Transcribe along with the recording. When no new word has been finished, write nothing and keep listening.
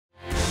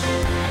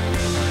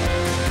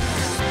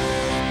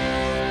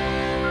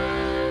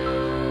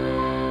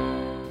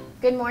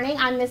Good morning,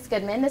 I'm Miss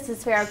Goodman. This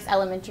is Fair Oaks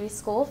Elementary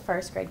School,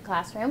 first grade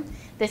classroom.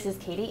 This is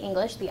Katie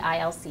English, the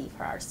ILC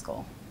for our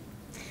school.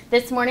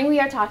 This morning we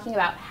are talking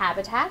about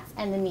habitats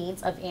and the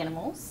needs of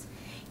animals.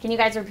 Can you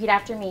guys repeat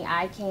after me?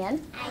 I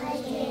can. I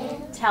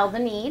can. Tell the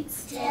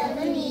needs. Tell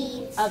the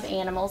needs. Of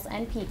animals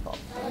and people.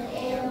 Of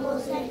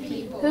animals and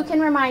people. Who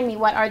can remind me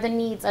what are the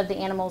needs of the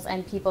animals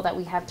and people that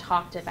we have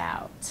talked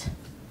about?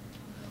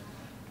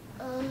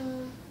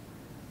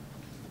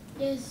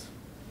 There's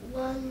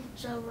one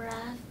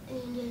giraffe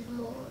and there's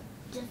more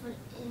different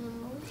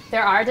animals.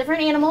 There are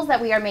different animals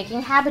that we are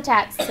making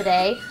habitats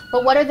today,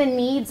 but what are the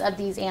needs of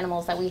these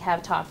animals that we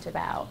have talked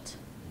about?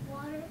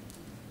 Water.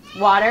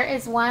 Water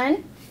is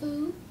one.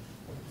 Food.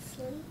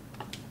 Sleep.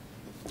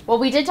 Well,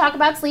 we did talk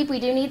about sleep. We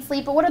do need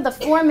sleep, but what are the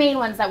four main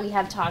ones that we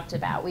have talked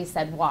about? We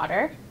said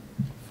water.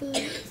 Food.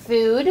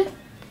 Food.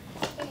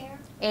 Air.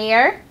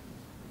 Air.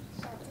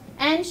 Shelter.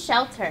 And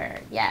shelter,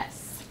 yes.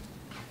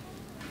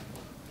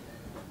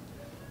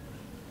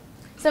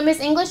 So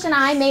Miss English and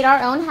I made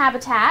our own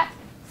habitat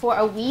for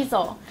a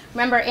weasel.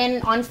 Remember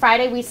on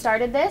Friday we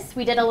started this.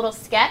 We did a little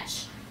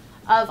sketch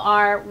of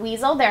our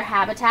weasel, their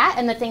habitat,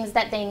 and the things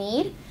that they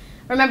need.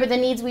 Remember the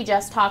needs we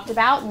just talked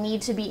about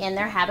need to be in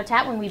their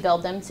habitat when we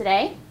build them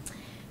today.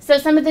 So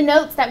some of the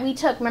notes that we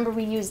took, remember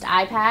we used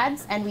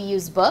iPads and we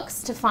used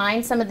books to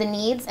find some of the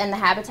needs and the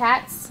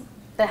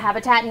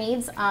habitat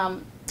needs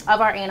of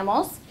our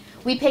animals.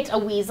 We picked a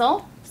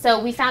weasel.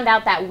 So we found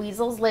out that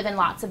weasels live in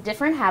lots of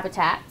different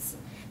habitats.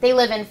 They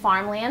live in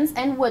farmlands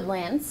and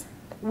woodlands.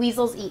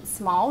 Weasels eat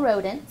small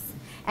rodents,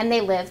 and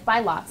they live by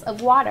lots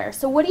of water.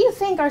 So what do you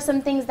think are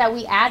some things that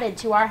we added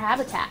to our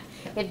habitat?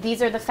 If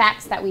these are the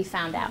facts that we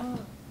found out.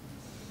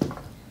 You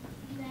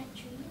add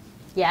trees?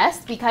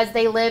 Yes, because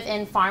they live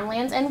in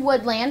farmlands and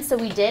woodlands, so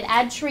we did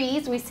add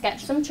trees. We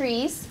sketched some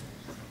trees.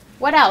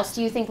 What else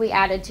do you think we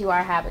added to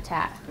our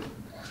habitat?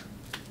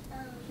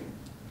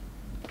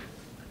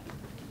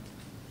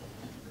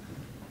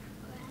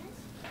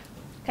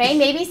 Okay,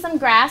 maybe some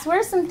grass. What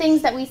are some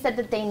things that we said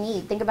that they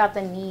need? Think about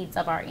the needs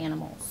of our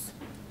animals.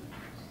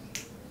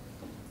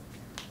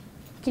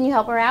 Can you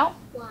help her out?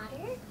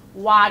 Water.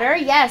 Water,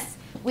 yes.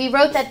 We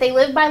wrote that they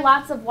live by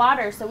lots of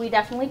water, so we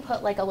definitely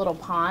put like a little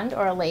pond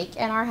or a lake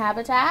in our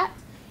habitat.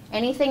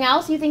 Anything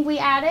else you think we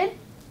added?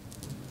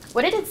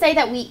 What did it say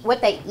that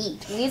what they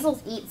eat?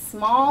 Weasels eat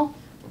small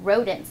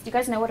rodents. Do you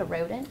guys know what a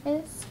rodent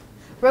is?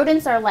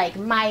 Rodents are like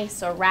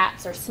mice or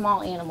rats or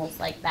small animals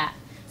like that.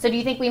 So do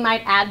you think we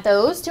might add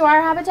those to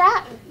our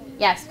habitat?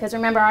 Yes, because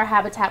remember our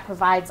habitat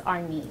provides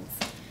our needs.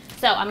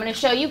 So I'm going to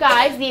show you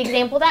guys the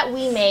example that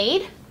we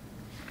made.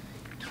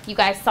 You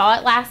guys saw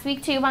it last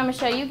week too, but I'm going to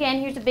show you again.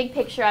 Here's a big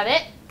picture of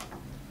it.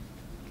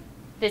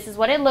 This is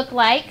what it looked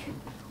like.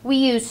 We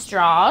used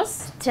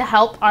straws to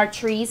help our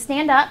trees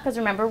stand up, because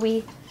remember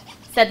we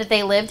said that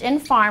they lived in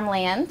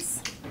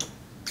farmlands,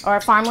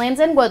 or farmlands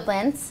and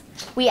woodlands.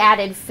 We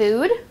added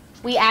food.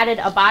 We added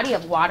a body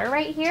of water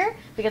right here,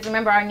 because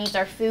remember our needs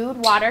are food,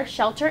 water,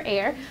 shelter,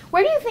 air.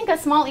 Where do you think a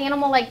small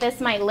animal like this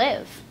might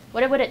live?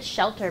 What would its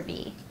shelter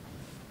be?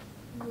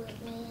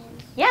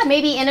 Woodland. Yeah,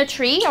 maybe in a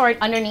tree or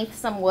underneath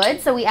some wood.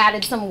 So we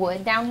added some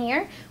wood down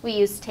here. We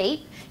used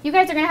tape. You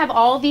guys are going to have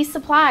all of these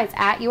supplies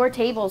at your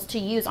tables to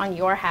use on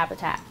your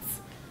habitats.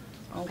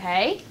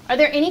 Okay? Are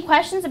there any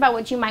questions about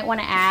what you might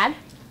want to add?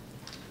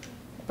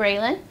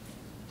 Braylon?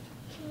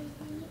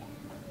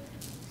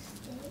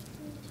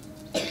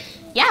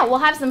 Yeah, we'll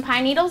have some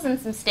pine needles and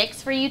some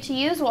sticks for you to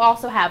use. We'll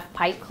also have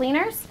pipe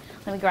cleaners.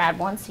 Let me grab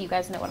one so you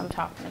guys know what I'm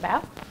talking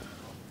about.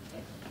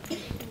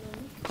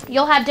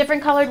 You'll have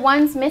different colored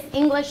ones. Miss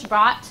English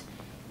brought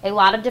a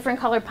lot of different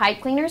colored pipe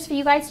cleaners for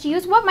you guys to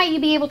use. What might you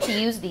be able to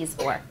use these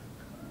for?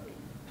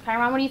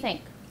 Kyron, what do you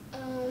think?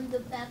 The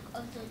back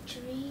of the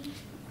tree.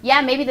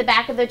 Yeah, maybe the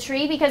back of the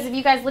tree, because if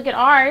you guys look at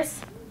ours,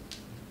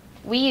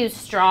 we use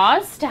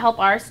straws to help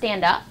ours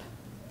stand up.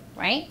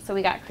 Right? So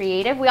we got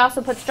creative. We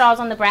also put straws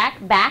on the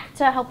back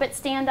to help it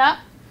stand up.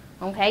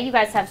 Okay, you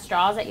guys have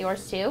straws at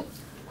yours too.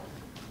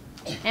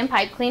 And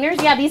pipe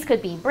cleaners. Yeah, these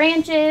could be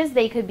branches.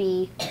 They could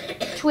be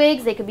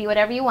twigs. They could be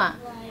whatever you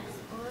want. Like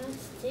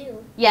arms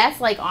too. Yes,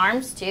 like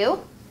arms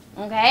too.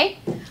 Okay?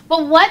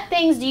 But what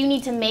things do you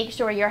need to make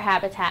sure your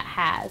habitat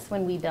has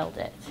when we build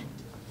it?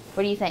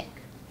 What do you think?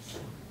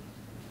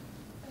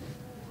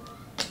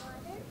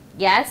 Water.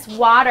 Yes,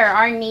 water,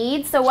 our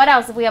needs. So what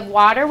else? If we have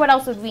water, what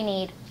else would we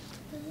need?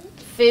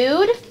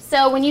 Food.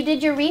 So when you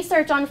did your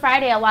research on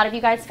Friday, a lot of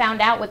you guys found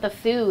out what the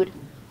food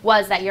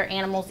was that your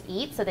animals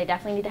eat. So they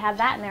definitely need to have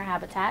that in their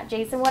habitat.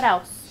 Jason, what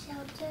else?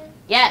 Shelter.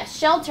 Yes,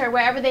 shelter,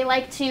 wherever they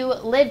like to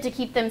live to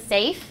keep them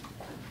safe.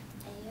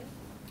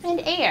 Air.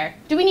 And air.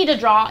 Do we need to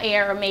draw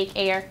air or make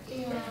air?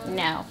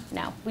 No.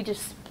 No. We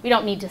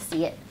don't need to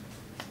see it.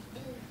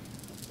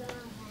 The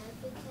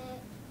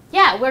habitat.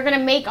 Yeah, we're going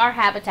to make our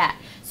habitat.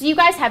 So you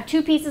guys have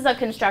 2 pieces of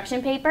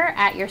construction paper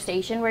at your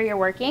station where you're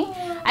working.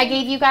 I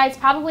gave you guys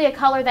probably a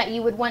color that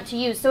you would want to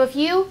use. So if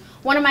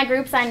one of my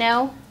groups I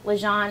know,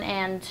 Lejean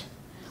and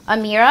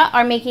Amira,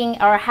 are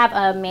making or have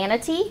a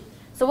manatee.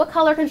 So what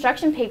color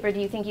construction paper do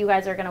you think you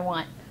guys are going to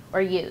want or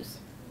use?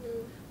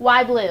 Blue.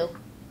 Why blue?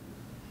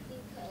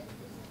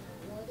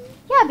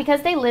 Yeah,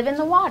 because they live in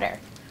the water.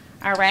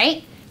 All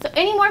right? So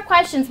any more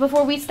questions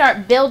before we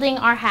start building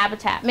our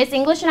habitat? Miss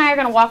English and I are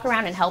going to walk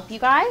around and help you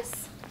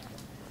guys.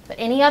 But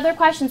any other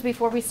questions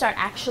before we start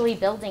actually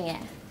building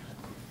it?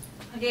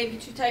 I gave you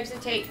 2 types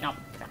of tape. No.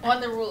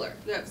 On the ruler.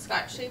 You have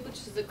Scotch tape, which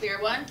is the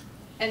clear one,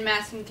 and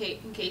masking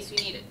tape in case you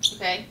need it,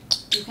 okay?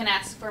 You can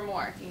ask for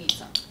more if you need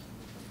some,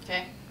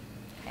 okay?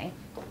 Okay.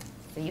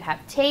 So you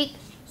have tape,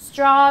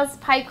 straws,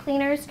 pipe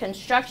cleaners,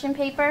 construction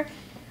paper.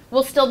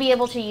 We'll still be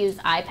able to use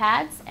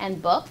iPads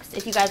and books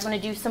if you guys want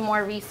to do some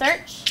more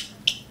research.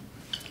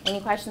 Any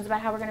questions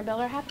about how we're going to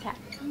build our habitat?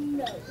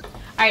 No. All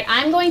right,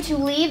 I'm going to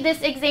leave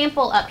this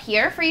example up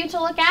here for you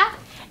to look at,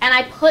 and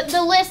I put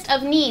the list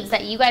of needs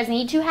that you guys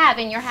need to have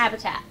in your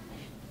habitat.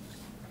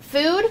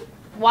 Food,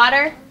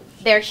 water,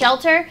 their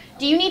shelter.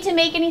 Do you need to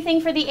make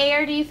anything for the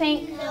air, do you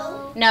think?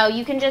 No. No,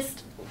 you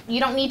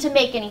don't need to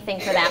make anything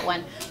for that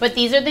one. But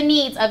these are the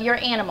needs of your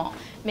animal.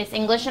 Miss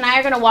English and I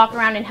are going to walk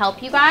around and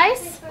help you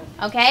guys,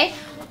 okay?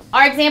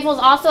 Our example is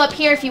also up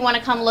here if you want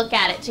to come look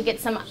at it to get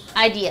some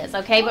ideas,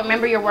 okay? But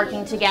remember, you're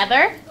working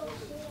together.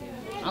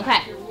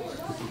 Okay.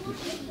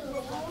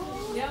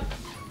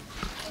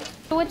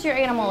 What's your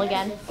animal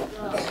again?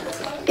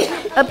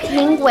 A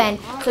penguin.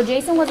 So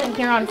Jason wasn't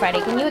here on Friday.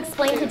 Can you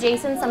explain to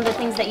Jason some of the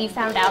things that you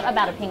found out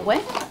about a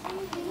penguin?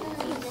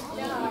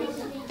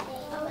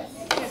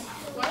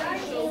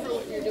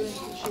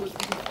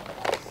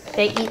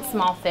 They eat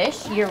small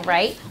fish. You're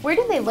right. Where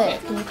do they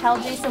live? Can you tell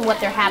Jason what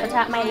their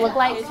habitat might look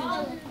like?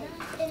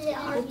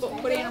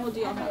 What animal do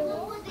you have?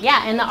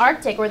 Yeah, in the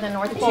Arctic or the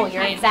North Pole.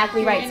 You're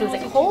exactly right. So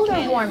is it cold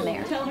or warm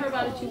there? Tell her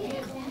about a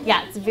toucan.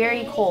 Yeah, it's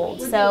very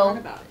cold.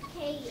 So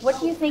what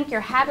do you think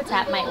your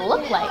habitat might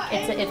look like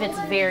if it's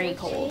very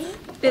cold?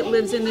 It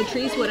lives in the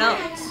trees. What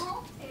else?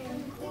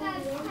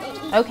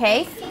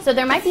 Okay, so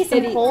there might be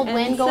some cold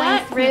wind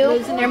going through.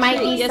 There might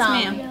be Yes,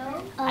 some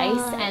ma'am.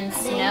 ice and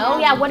snow.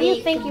 Yeah, what do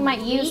you think you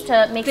might use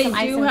to make some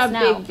ice They do and have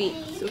snow? big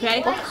beaks,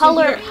 okay? What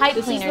color here, pipe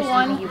this is cleaners the do you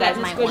one think you guys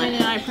that might Miss Goodman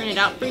want? and I printed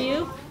out for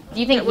you. Do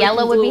you think that we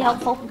yellow can would be glue on,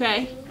 helpful?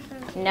 Okay.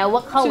 No,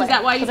 what color? So is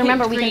that why you Because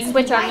remember, picked we green can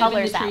switch our to live in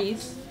colors the out.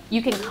 trees?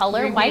 You can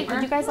color Green white. paper?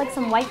 Would you guys like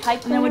some white pipe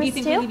Now, cleaners what do you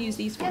think we too? could use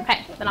these for? Okay,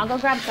 then I'll go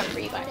grab some for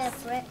you guys.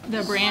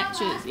 The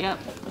branches, yep.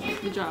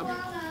 Good job.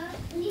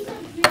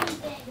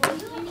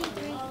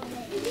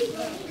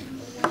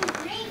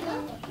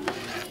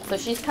 So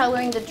she's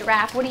coloring the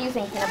giraffe. What are you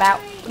thinking about?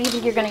 What do you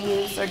think you're going to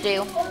use or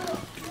do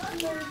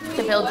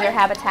to build your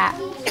habitat?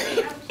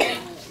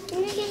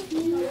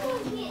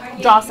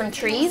 Draw some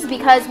trees,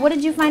 because what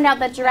did you find out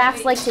that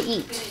giraffes like to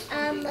eat?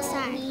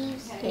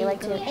 Leaves. They like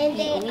to And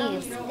eat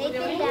leaves. they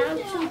been down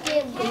to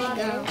get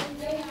water.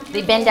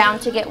 They bend down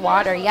to get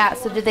water, yeah.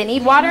 So do they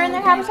need water in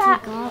their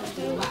habitat?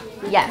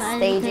 Yes,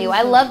 they do.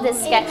 I love this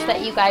sketch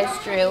that you guys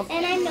drew.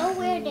 And I know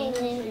where they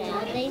live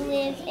now. They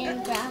live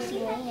in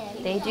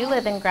grassland. They do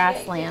live in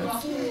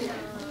grasslands.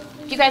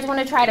 Do you guys want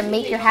to try to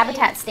make your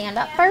habitat stand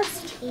up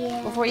first?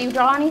 Yeah. Before you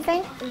draw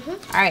anything?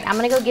 All right, I'm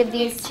going to go give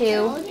these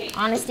to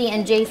Honesty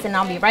and Jason.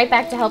 I'll be right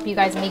back to help you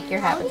guys make your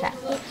habitat.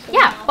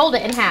 Yeah, fold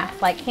it in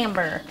half like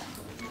hamburger.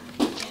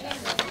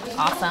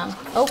 Awesome.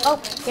 Oh,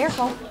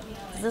 careful.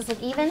 Does this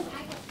look even?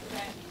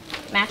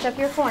 Match up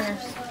your corners.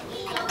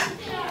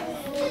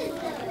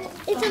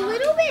 It's a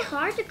little bit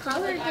hard to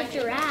color the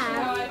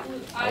giraffe.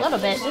 A little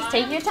bit. Just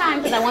take your time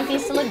because I want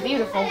these to look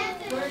beautiful.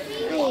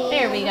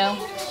 There we go.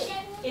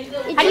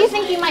 How do you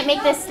think you might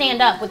make this stand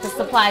up with the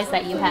supplies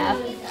that you have?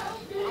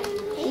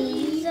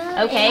 These.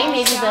 Okay,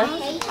 maybe the...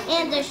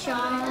 And the shawl.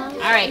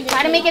 All right,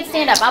 try to make it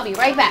stand up. I'll be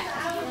right back.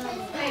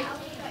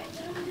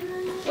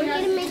 We're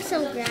gonna make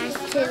some grass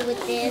too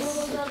with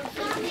this.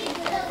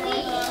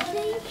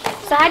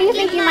 So how do you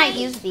think you might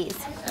use these?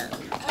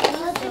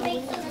 To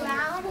make the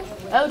ground.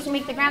 Oh, to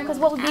make the ground? Because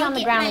what would be on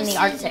the ground in the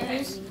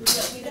Arctic?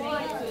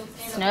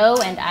 Snow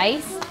and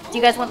ice. Do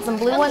you guys want some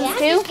blue ones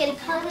too?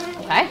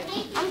 Okay.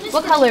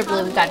 What color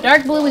blue? We've got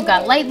dark blue, we've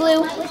got light blue.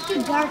 Let's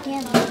do dark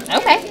and blue.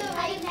 Okay.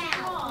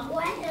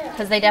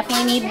 Because they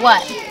definitely need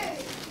what?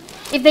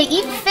 If they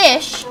eat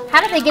fish,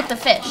 how do they get the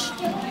fish?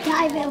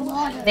 Dive in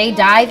water. They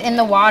dive in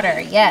the water,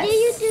 yes.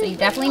 So you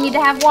definitely need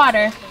to have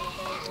water.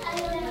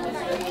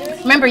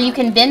 Remember, you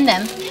can bend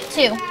them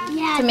too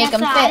to make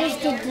them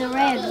fit. The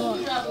red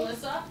one.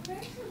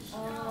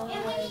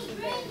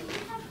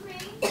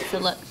 So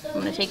look, I'm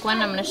going to take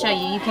one, I'm going to show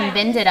you. You can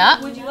bend it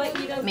up,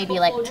 maybe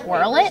like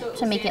twirl it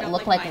to make it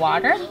look like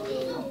water.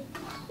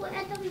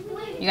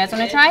 You guys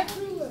want to try?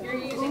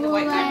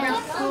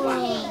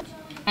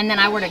 And then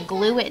I were to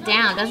glue it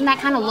down. Doesn't that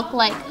kind of look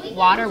like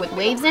water with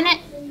waves in it?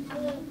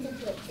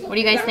 What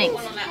do you guys think?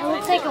 It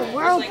looks like a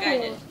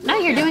whirlpool. No,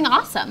 you're doing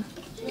awesome.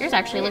 Yours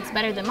actually looks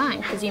better than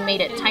mine because you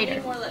made it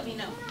tighter. Let me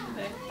know.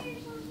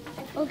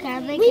 Okay, I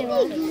make it.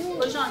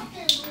 Push on.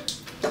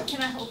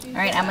 Can I help you? All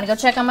right, I'm going to go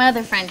check on my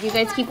other friend. You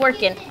guys keep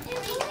working.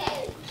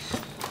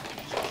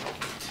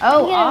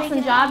 Oh,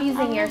 awesome job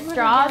using your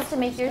straws to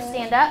make yours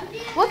stand up.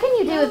 What can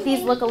you do if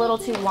these look a little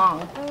too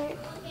long?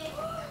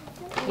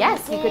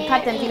 Yes, you could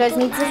cut them. Do you guys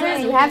need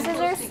scissors? You have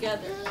scissors?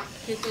 Together.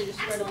 Okay, so just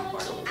spread them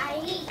apart a little.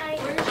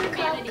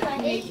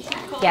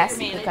 Yes,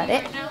 you can cut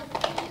it.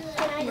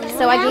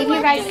 So I gave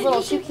you guys a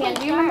little toucan.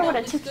 Do you remember what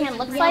a toucan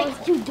looks like?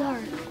 It's too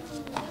dark.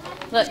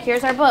 Look,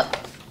 here's our book.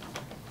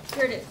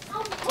 Here it is.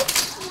 How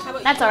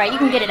about That's all right. You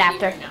can get it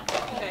after.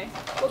 Okay.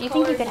 Do you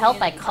think you could help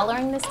by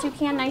coloring this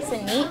toucan nice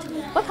and neat?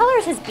 What color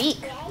is his beak?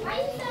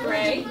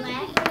 Gray.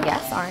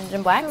 Yes, orange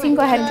and black. So you can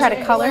go ahead and try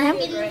to color him.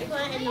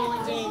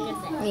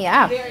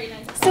 Yeah. Very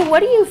nice. So what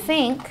do you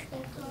think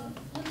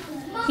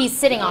he's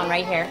sitting on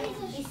right here?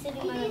 He's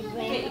sitting on a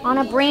branch. On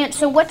a branch.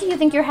 So what do you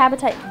think your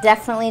habitat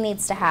definitely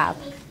needs to have?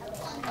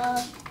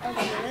 A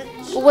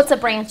branch. Well, what's a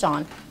branch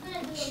on?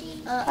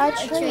 A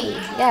tree.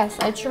 Yes,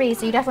 a tree.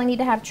 So you definitely need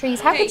to have trees.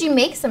 How could you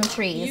make some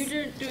trees?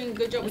 You're doing a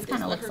good job with this.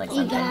 Kind of looks like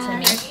leopard something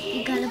one. to me.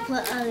 You gotta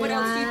put a What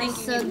else do you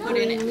think you need to put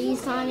in it?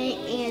 grease on it,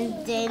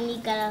 and then you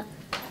gotta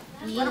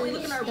use Why don't we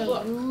look in our the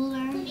book?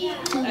 ruler to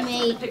Let's look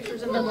make at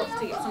pictures in the book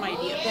to get some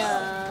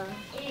ideas.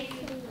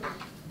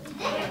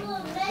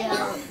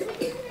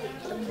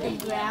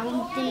 the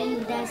brown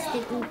thing that's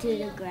sticking to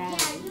the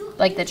ground.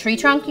 Like the tree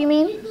trunk, you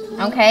mean?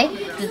 Okay.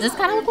 Does this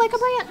kind of look like a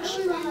branch?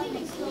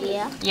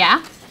 Yeah.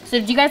 Yeah? So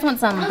do you guys want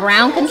some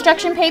brown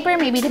construction paper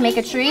maybe to make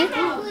a tree?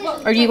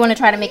 Or do you want to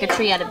try to make a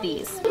tree out of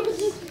these?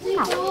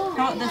 How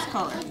about this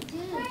color?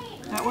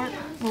 That work?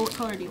 Well, what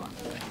color do you want?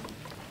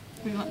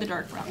 Or do you want the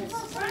dark browns?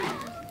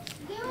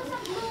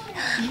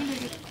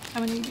 How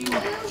many do you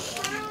want?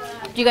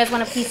 Do you guys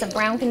want a piece of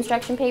brown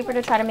construction paper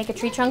to try to make a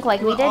tree trunk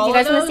like we did? Do all you of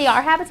guys want to those? see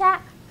our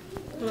habitat?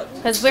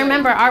 Because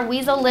remember, our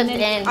weasel lived in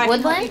I can help you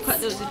woodlands.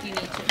 cut those if you need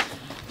to.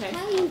 Okay.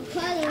 How you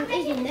cutting?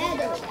 It's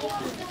metal.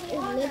 It's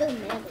little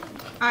metal.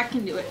 I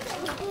can do it.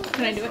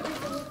 Can I do it?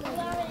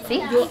 See?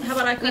 How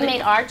about I cut We it?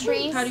 made our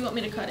trees. How do you want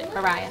me to cut it?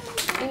 Mariah.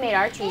 We made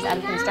our trees out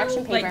of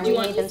construction paper Like, and do we you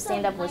want- made them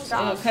stand up with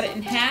straws. Cut it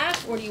in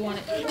half, or do you want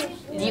it?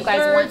 Do you guys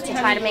want to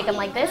try to make them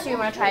like this, or you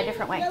want to try a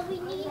different way?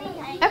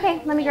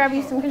 Okay, let me grab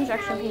you some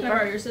construction Can I borrow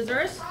paper. your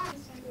scissors?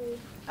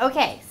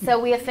 Okay, so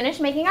we have finished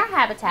making our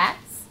habitats.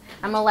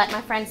 I'm gonna let my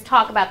friends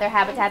talk about their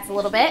habitats a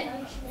little bit.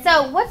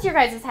 So, what's your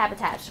guys'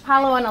 habitat?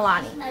 Shapalo and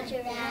Alani. A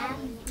giraffe.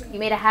 You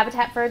made a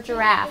habitat for a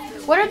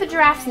giraffe. What are the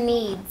giraffe's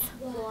needs?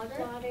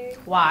 Water.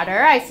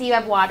 Water. I see you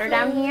have water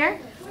down here.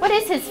 What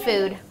is his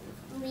food?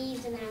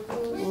 Leaves and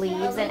apples.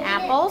 Leaves and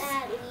apples.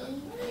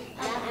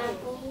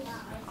 Apples.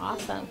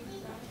 Awesome.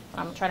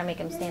 I'm gonna try to make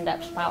him stand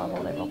up. Shapalo,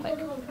 hold it real quick.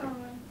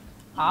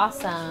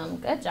 Awesome.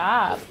 Good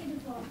job.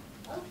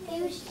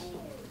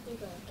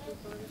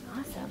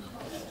 Awesome.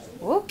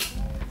 Whoop.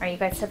 All right, you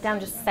guys sit down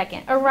just a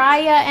second.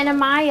 Araya and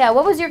Amaya,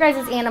 what was your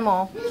guys'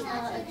 animal?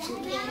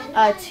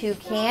 A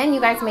toucan. You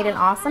guys made an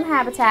awesome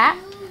habitat.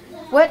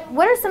 What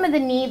are some of the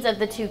needs of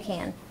the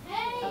toucan?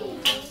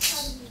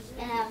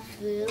 Have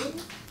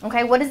food.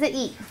 Okay, what does it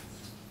eat?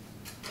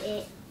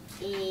 It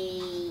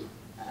eat.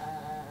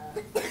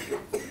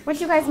 What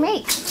did you guys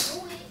make?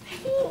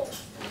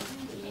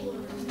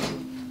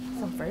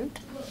 Some fruit?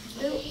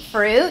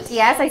 Fruit,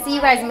 yes. I see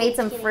you guys made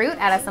some fruit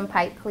out of some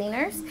pipe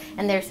cleaners.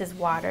 And there's his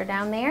water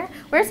down there.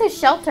 Where's his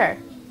shelter?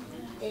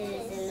 It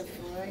is in the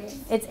forest.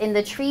 It's in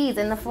the trees,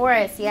 in the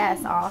forest.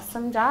 Yes,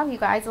 awesome job, you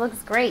guys. It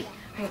looks great.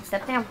 All right,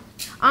 step down.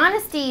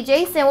 Honesty,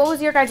 Jason, what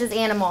was your guys'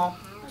 animal?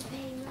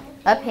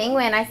 A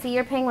penguin. I see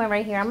your penguin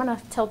right here. I'm going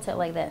to tilt it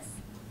like this.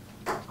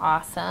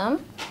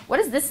 Awesome. What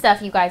is this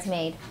stuff you guys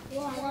made?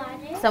 Water.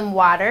 Some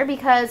water,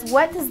 because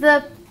what does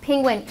the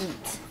penguin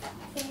eat?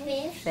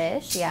 Fish.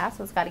 Fish, yeah,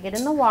 so it's got to get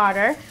in the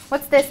water.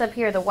 What's this up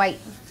here, the white?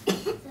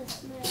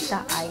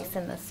 The ice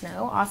and the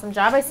snow. Awesome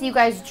job. I see you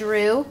guys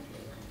drew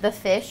the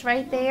fish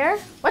right there.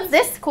 What's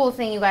this cool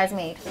thing you guys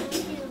made?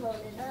 Snow.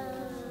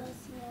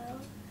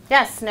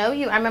 Yeah, snow.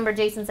 I remember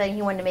Jason saying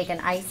he wanted to make an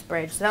ice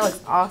bridge, so that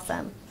looks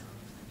awesome.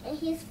 And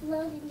he's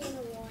floating in the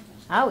water.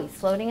 Oh, he's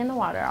floating in the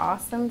water.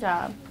 Awesome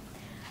job.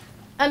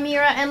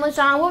 Amira and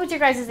LaJean, what was your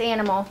guys'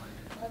 animal?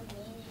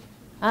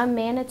 A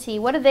manatee.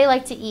 What do they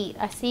like to eat?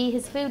 I see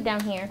his food down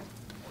here.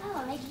 Oh,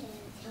 I can't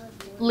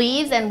tell you.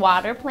 Leaves and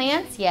water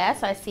plants.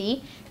 Yes, I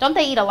see. Don't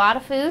they eat a lot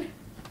of food?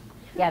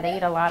 Yeah, they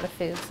eat a lot of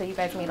food. So you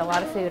guys made a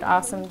lot of food.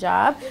 Awesome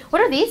job.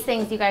 What are these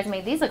things you guys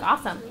made? These look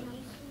awesome.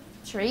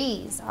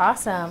 Trees.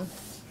 Awesome.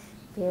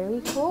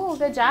 Very cool.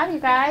 Good job, you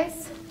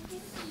guys.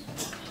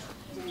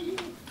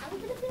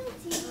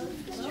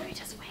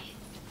 Just wait.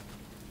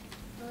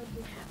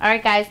 All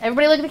right, guys.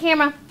 Everybody look at the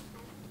camera.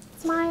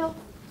 Smile.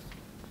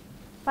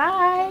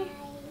 Bye.